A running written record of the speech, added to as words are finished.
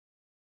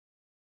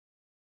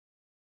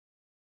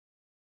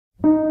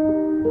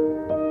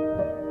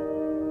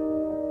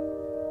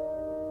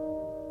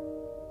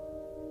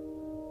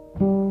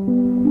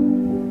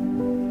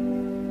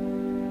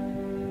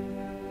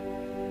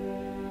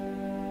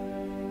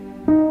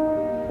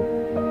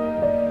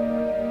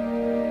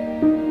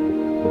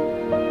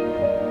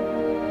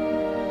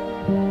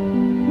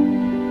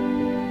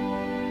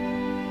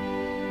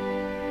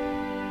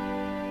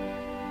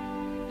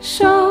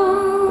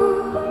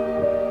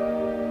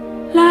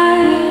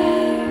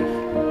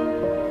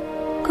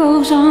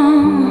goes on.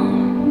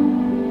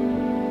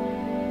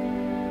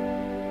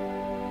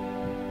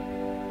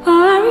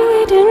 I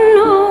really didn't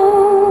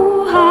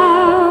know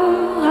how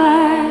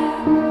I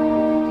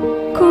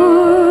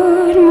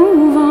could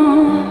move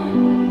on,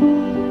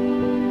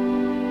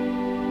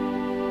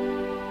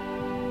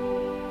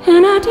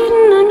 and I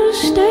didn't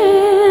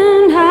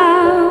understand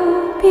how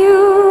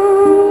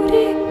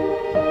beauty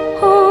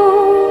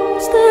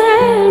holds the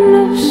hand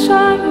of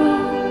sorrow.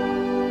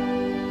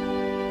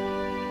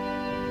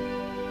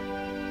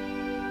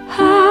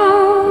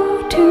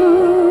 How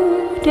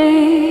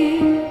today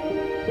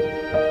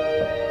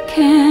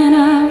can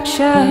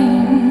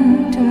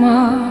outshine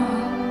tomorrow.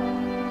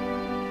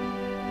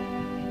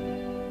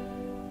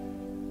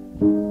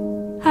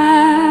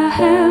 I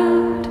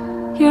held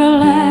your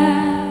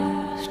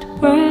last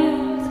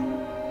breath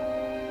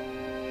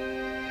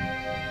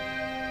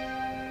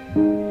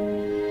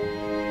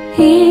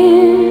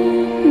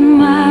in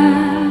my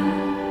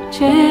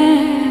chest.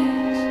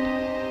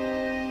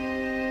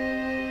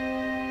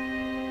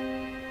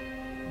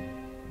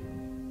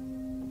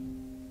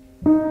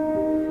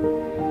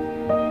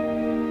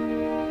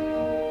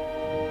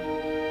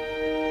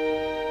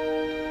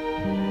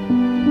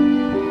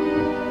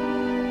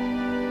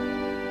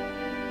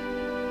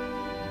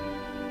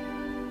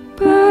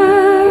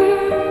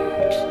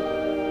 Birds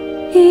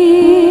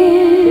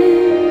in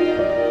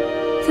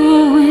the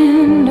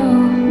window,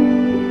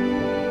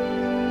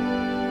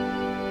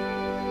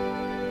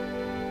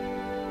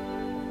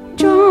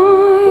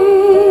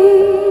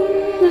 join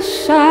the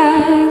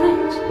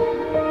silence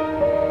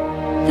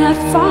that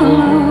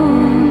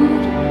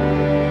followed.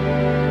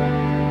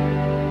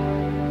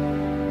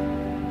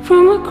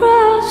 From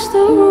across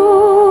the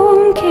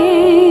room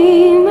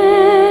came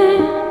an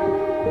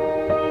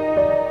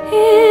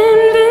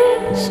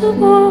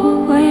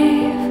invisible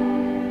wave.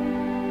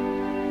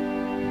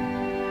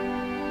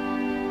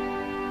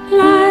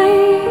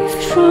 Life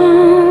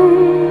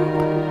shrunk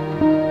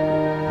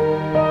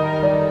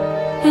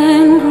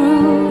and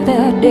grew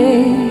that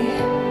day.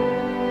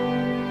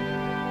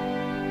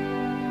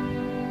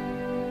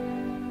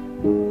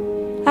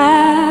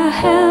 I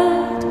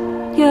held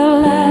your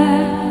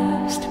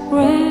last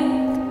breath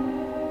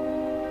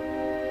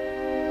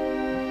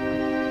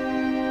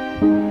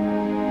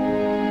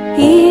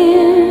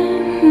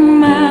in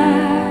my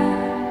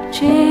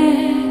chest.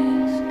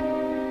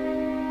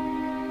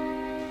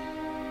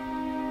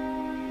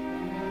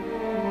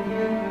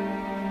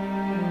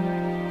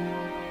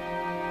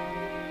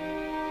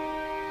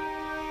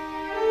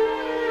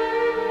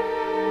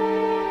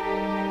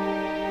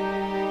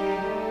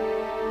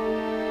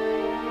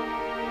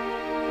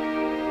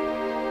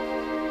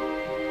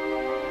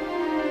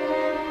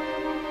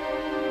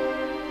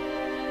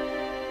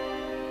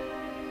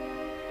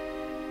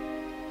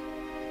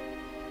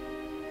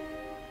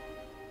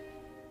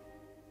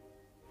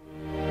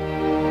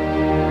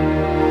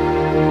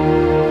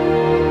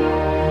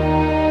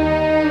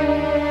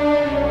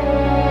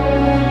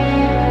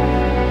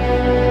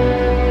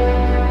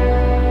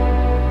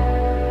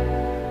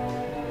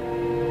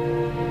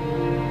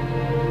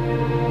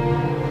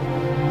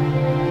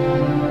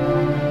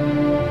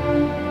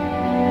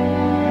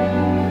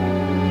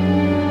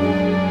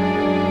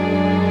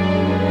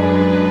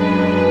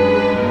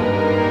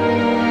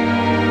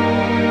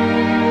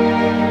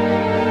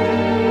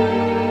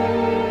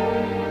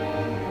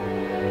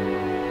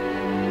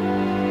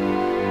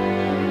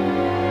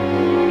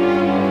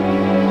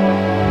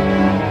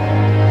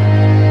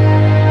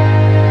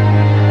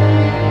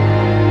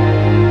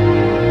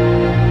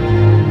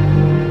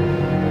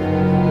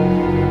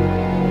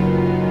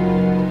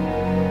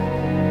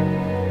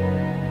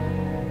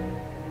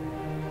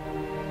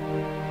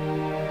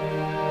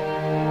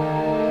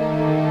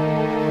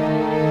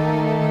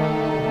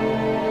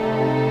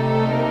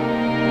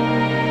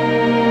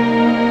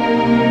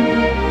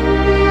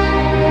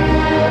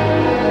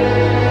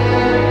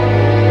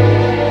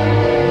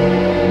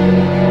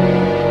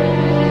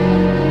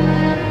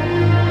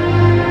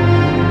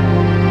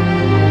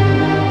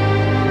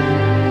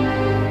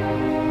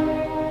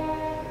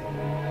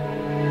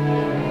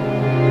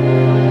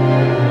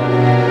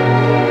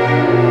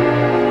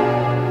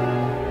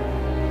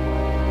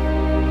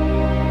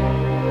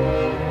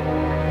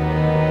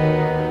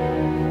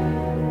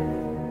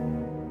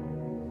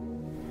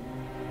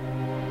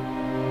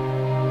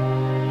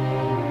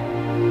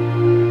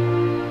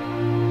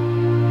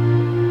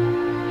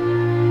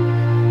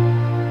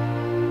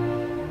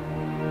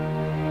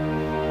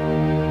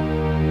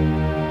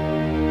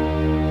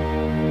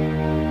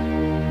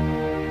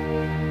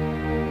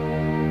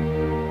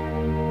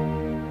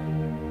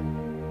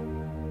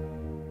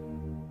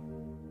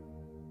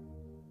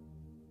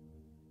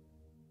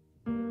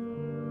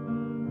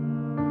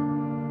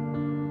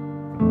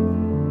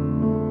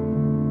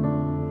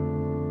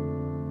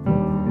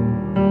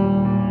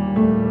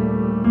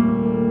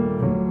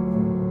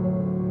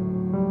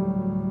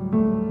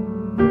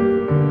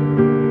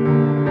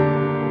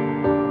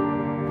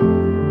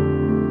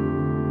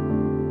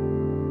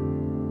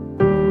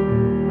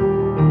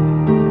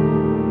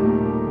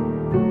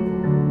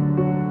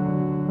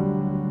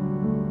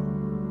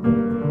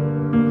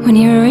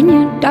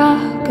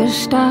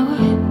 lightest hour.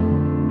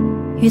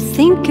 You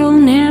think you'll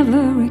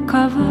never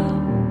recover,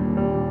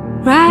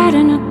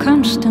 riding a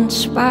constant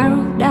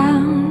spiral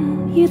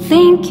down. You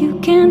think you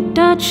can't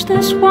touch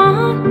this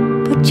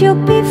one, but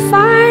you'll be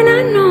fine,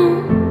 I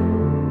know.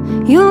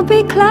 You'll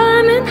be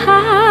climbing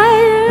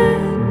higher.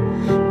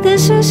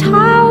 This is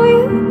how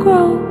you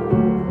grow.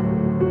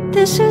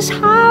 This is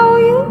how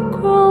you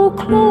grow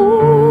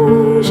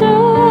closer.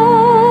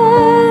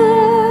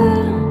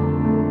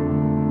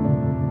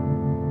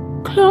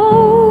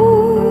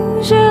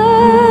 Closer.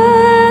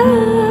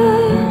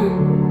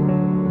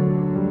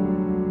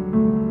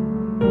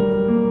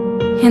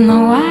 In the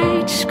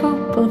wide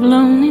scope of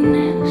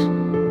loneliness,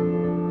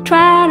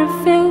 try to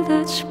fill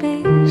that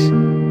space.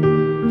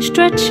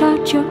 Stretch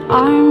out your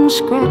arms,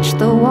 scratch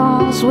the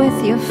walls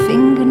with your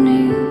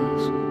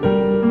fingernails,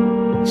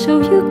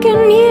 so you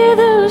can hear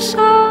the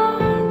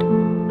sound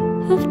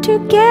of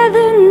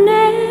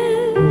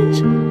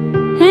togetherness.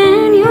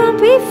 And you'll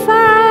be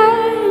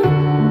fine,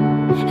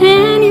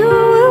 and you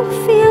will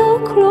feel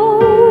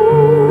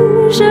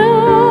closer.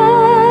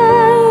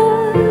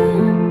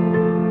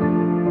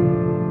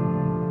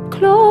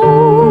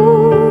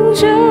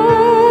 Closer.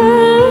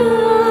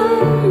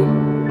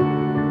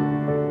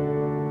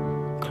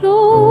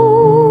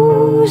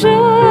 Closer.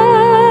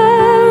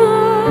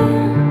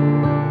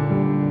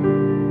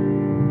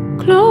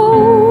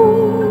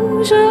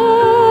 Closer.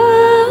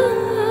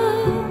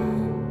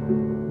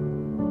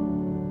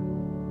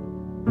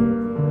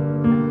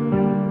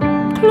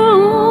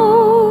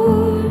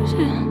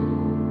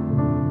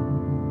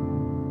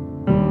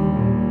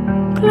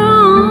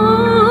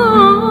 Closer.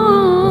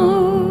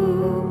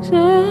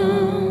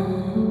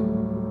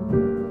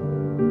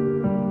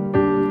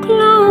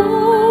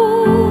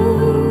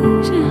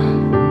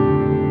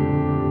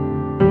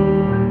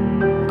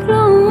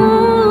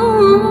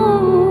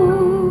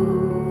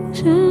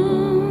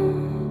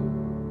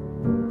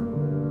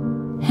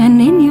 And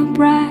in your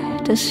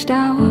brightest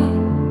hour,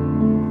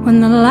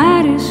 when the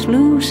light is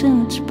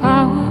losing its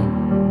power,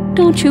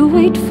 don't you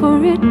wait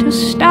for it to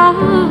stop.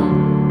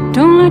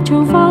 Don't let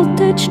your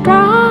voltage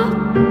drop,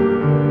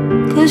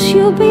 'cause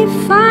you'll be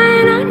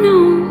fine, I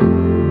know.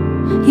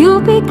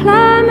 You'll be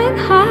climbing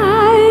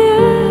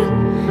higher.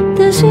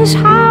 This is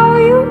how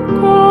you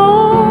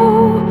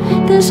grow.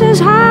 This is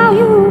how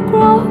you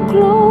grow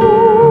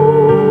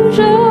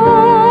closer.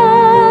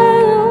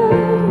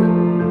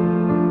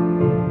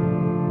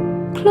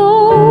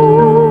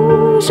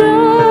 Closer.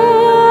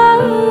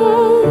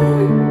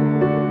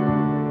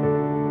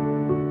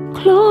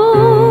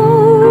 Closer.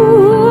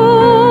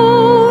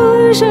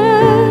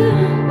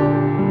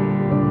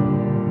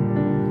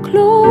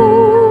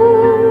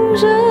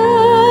 Closer.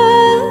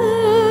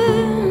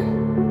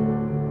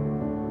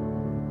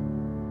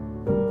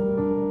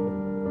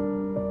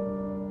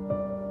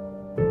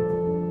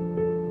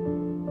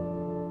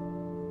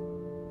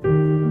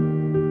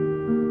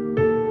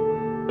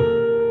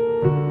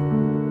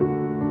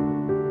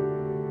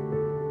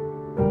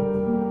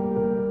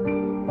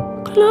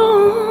 Close.